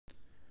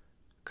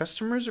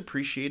Customers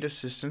appreciate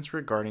assistance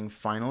regarding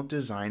final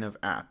design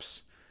of apps.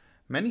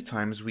 Many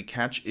times we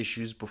catch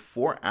issues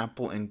before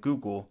Apple and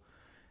Google.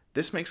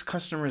 This makes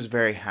customers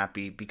very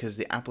happy because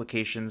the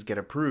applications get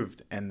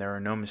approved and there are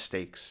no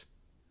mistakes.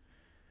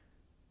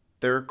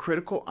 There are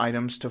critical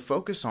items to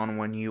focus on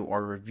when you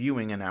are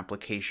reviewing an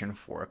application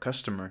for a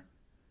customer.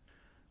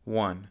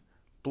 1.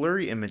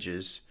 Blurry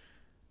images.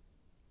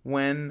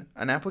 When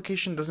an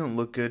application doesn't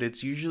look good,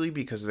 it's usually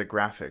because of the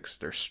graphics.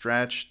 They're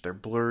stretched, they're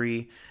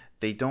blurry,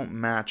 they don't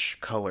match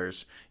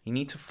colors. You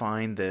need to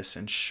find this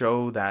and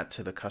show that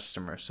to the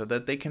customer so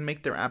that they can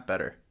make their app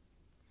better.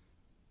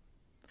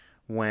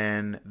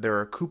 When there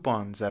are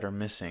coupons that are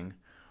missing,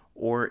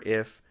 or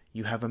if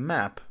you have a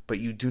map but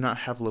you do not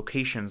have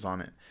locations on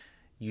it,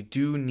 you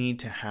do need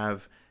to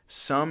have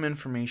some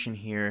information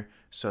here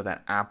so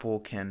that Apple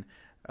can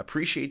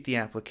appreciate the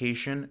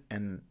application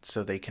and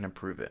so they can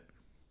approve it.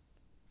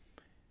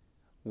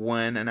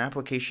 When an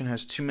application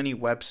has too many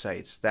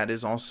websites, that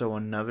is also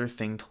another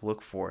thing to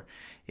look for.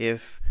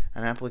 If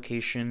an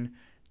application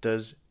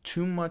does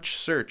too much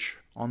search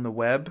on the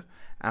web,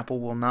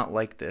 Apple will not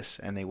like this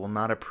and they will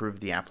not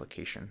approve the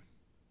application.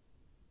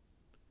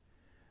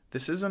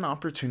 This is an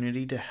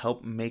opportunity to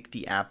help make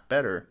the app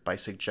better by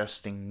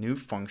suggesting new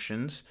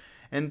functions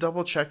and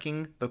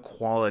double-checking the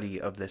quality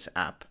of this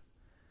app.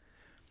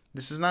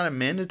 This is not a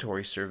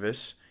mandatory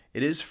service.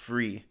 It is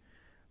free.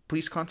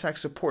 Please contact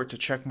support to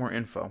check more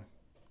info.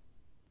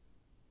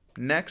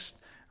 Next,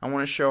 I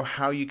want to show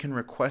how you can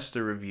request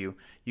a review.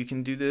 You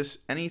can do this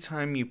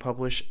anytime you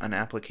publish an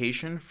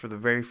application for the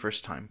very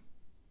first time.